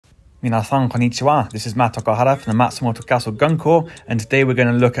Minasan konnichiwa, this is Matt Okahara from the Matsumoto Castle Gun Corps, and today we're going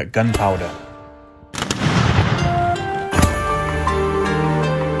to look at gunpowder.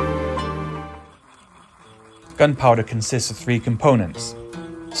 Gunpowder consists of three components: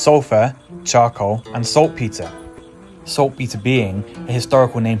 sulfur, charcoal and saltpeter. Saltpeter being a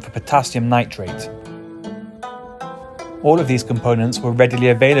historical name for potassium nitrate. All of these components were readily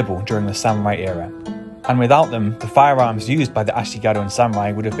available during the samurai era, and without them, the firearms used by the Ashigaru and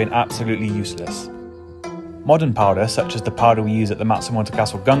samurai would have been absolutely useless. Modern powder, such as the powder we use at the Matsumoto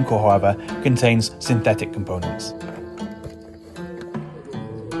Castle Gun Corps, however, contains synthetic components.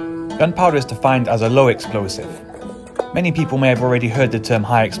 Gunpowder is defined as a low explosive. Many people may have already heard the term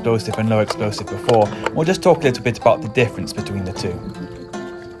high explosive and low explosive before. We'll just talk a little bit about the difference between the two.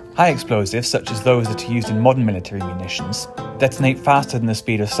 High explosives, such as those that are used in modern military munitions, detonate faster than the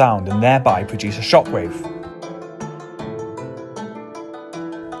speed of sound and thereby produce a shockwave.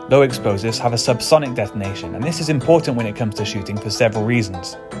 Low explosives have a subsonic detonation, and this is important when it comes to shooting for several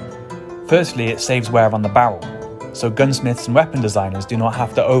reasons. Firstly, it saves wear on the barrel, so gunsmiths and weapon designers do not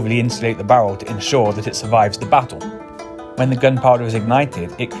have to overly insulate the barrel to ensure that it survives the battle. When the gunpowder is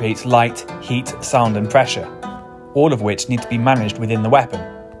ignited, it creates light, heat, sound and pressure, all of which need to be managed within the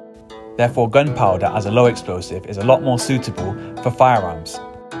weapon. Therefore, gunpowder as a low explosive is a lot more suitable for firearms.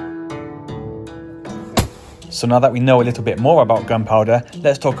 So now that we know a little bit more about gunpowder,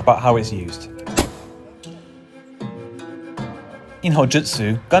 let's talk about how it's used. In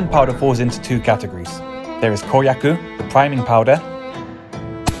Hojutsu, gunpowder falls into two categories. There is koyaku, the priming powder,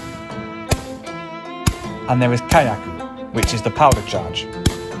 and there is kayaku, which is the powder charge.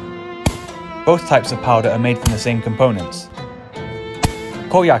 Both types of powder are made from the same components.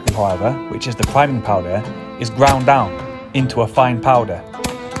 Koyaku, however, which is the priming powder, is ground down into a fine powder.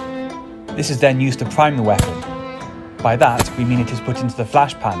 This is then used to prime the weapon. By that, we mean it is put into the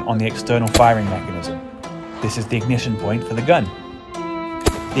flash pan on the external firing mechanism. This is the ignition point for the gun.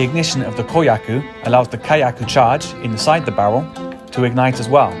 The ignition of the koyaku allows the kayaku charge inside the barrel to ignite as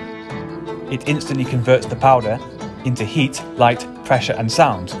well. It instantly converts the powder into heat, light, pressure and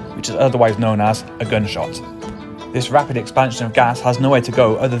sound, which is otherwise known as a gunshot. This rapid expansion of gas has nowhere to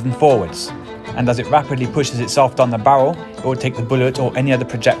go other than forwards, and as it rapidly pushes itself down the barrel, it will take the bullet or any other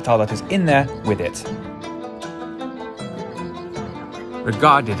projectile that is in there with it.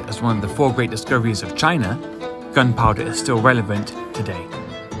 Regarded as one of the four great discoveries of China, gunpowder is still relevant today.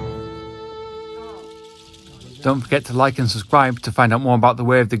 Don't forget to like and subscribe to find out more about the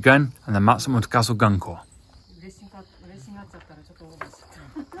way of the gun and the Matsumoto Castle Gun Corps.